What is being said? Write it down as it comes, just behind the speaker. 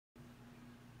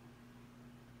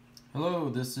Hello,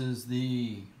 this is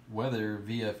the weather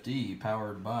VFD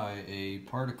powered by a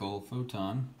particle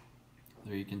photon.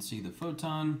 There you can see the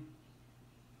photon.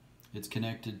 It's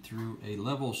connected through a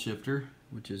level shifter,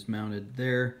 which is mounted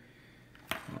there.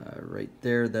 Right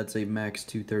there, that's a MAX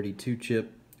 232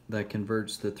 chip that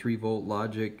converts the 3-volt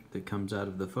logic that comes out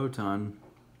of the photon,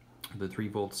 the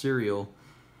 3-volt serial,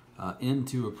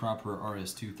 into a proper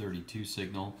RS-232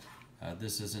 signal.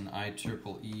 This is an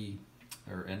IEEE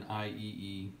or an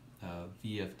IEE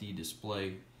VFD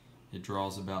display. It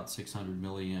draws about 600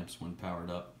 milliamps when powered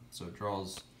up, so it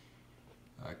draws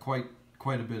quite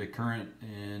a bit of current,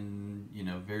 and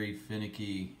very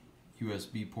finicky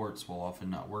USB ports will often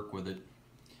not work with it.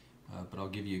 But I'll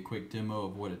give you a quick demo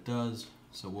of what it does.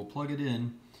 So we'll plug it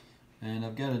in, and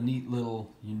I've got a neat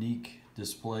little unique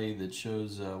display that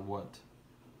shows what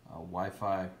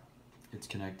Wi-Fi it's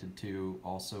connected to,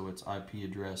 also its IP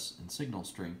address and signal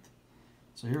strength.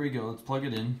 So here we go, let's plug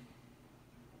it in.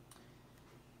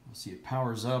 You'll see it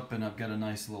powers up, and I've got a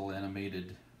nice little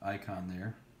animated icon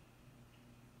there.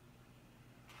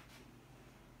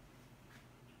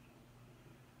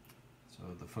 So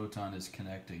the photon is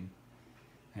connecting,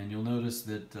 and you'll notice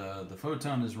that the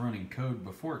photon is running code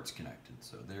before it's connected.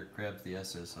 So there it grabs the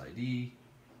SSID,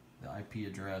 the IP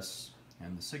address,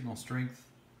 and the signal strength,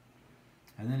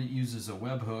 and then it uses a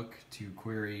webhook to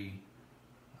query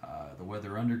the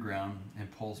weather underground and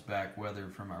pulls back weather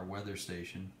from our weather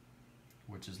station,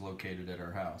 which is located at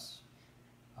our house.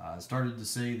 I started to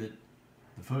say that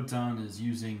the photon is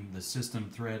using the system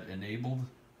thread enabled,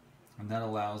 and that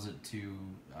allows it to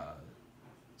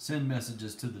send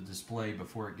messages to the display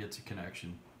before it gets a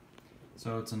connection.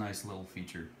 So it's a nice little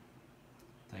feature.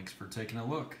 Thanks for taking a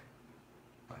look.